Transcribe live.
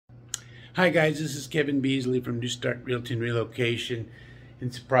Hi guys, this is Kevin Beasley from New Start Realty and Relocation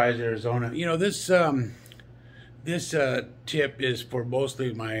in Surprise, Arizona. This tip is for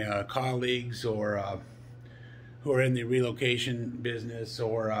mostly my colleagues or who are in the relocation business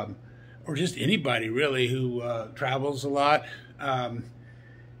or just anybody really who travels a lot. Don't,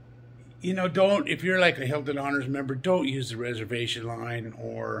 if you're like a Hilton Honors member, don't use the reservation line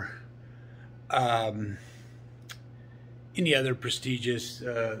or any other prestigious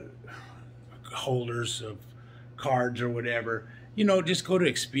holders of cards or whatever. Just go to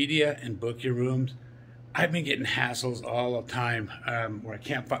Expedia and book your rooms. I've been getting hassles all the time where I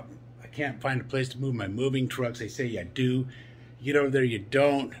can't find a place to move my moving trucks. They say you do. You get over there, you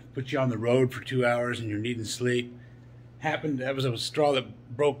don't. Put you on the road for 2 hours and you're needing sleep. That was a straw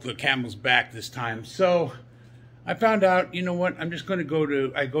that broke the camel's back this time. So I found out, you know what? I'm just going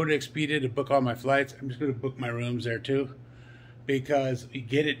to I go to Expedia to book all my flights. I'm just going to book my rooms there too, because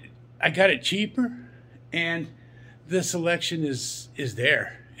I got it cheaper, and the selection is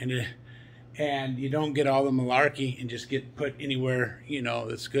there, and you don't get all the malarkey and just get put anywhere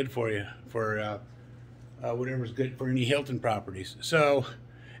that's good for you for whatever's good for any Hilton properties. So,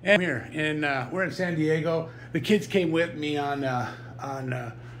 and we're in San Diego. The kids came with me on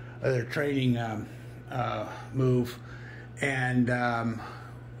their training move, and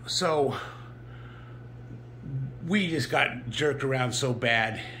so we just got jerked around so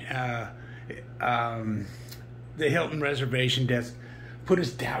bad. The Hilton reservation desk put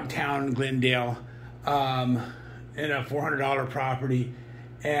us downtown Glendale in a $400 property,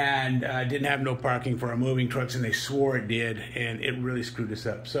 and didn't have no parking for our moving trucks, and they swore it did, and it really screwed us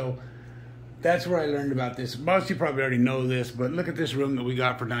up. So that's where I learned about this. Most of you probably already know this, but look at this room that we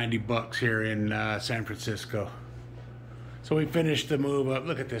got for 90 bucks here in San Francisco. So we finished the move up.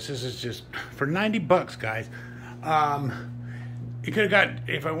 Look at this. This is just for 90 bucks, guys. You could have got,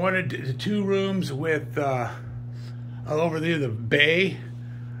 if I wanted the 2 rooms with over there the bay,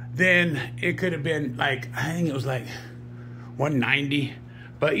 then it could have been like, I think it was like 190.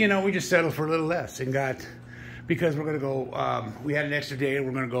 But we just settled for a little less and because we're gonna go. We had an extra day, and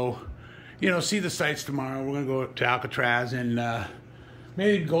we're gonna go, see the sights tomorrow. We're gonna go to Alcatraz and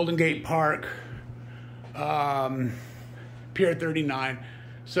maybe Golden Gate Park, Pier 39.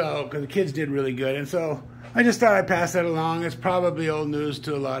 So, because the kids did really good, and so I just thought I'd pass that along. It's probably old news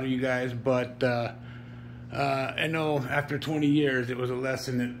to a lot of you guys, but I know after 20 years, it was a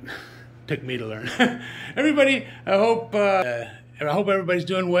lesson that took me to learn. Everybody, I hope everybody's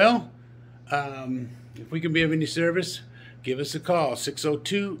doing well. If we can be of any service, give us a call,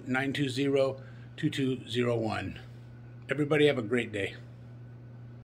 602-920-2201. Everybody have a great day.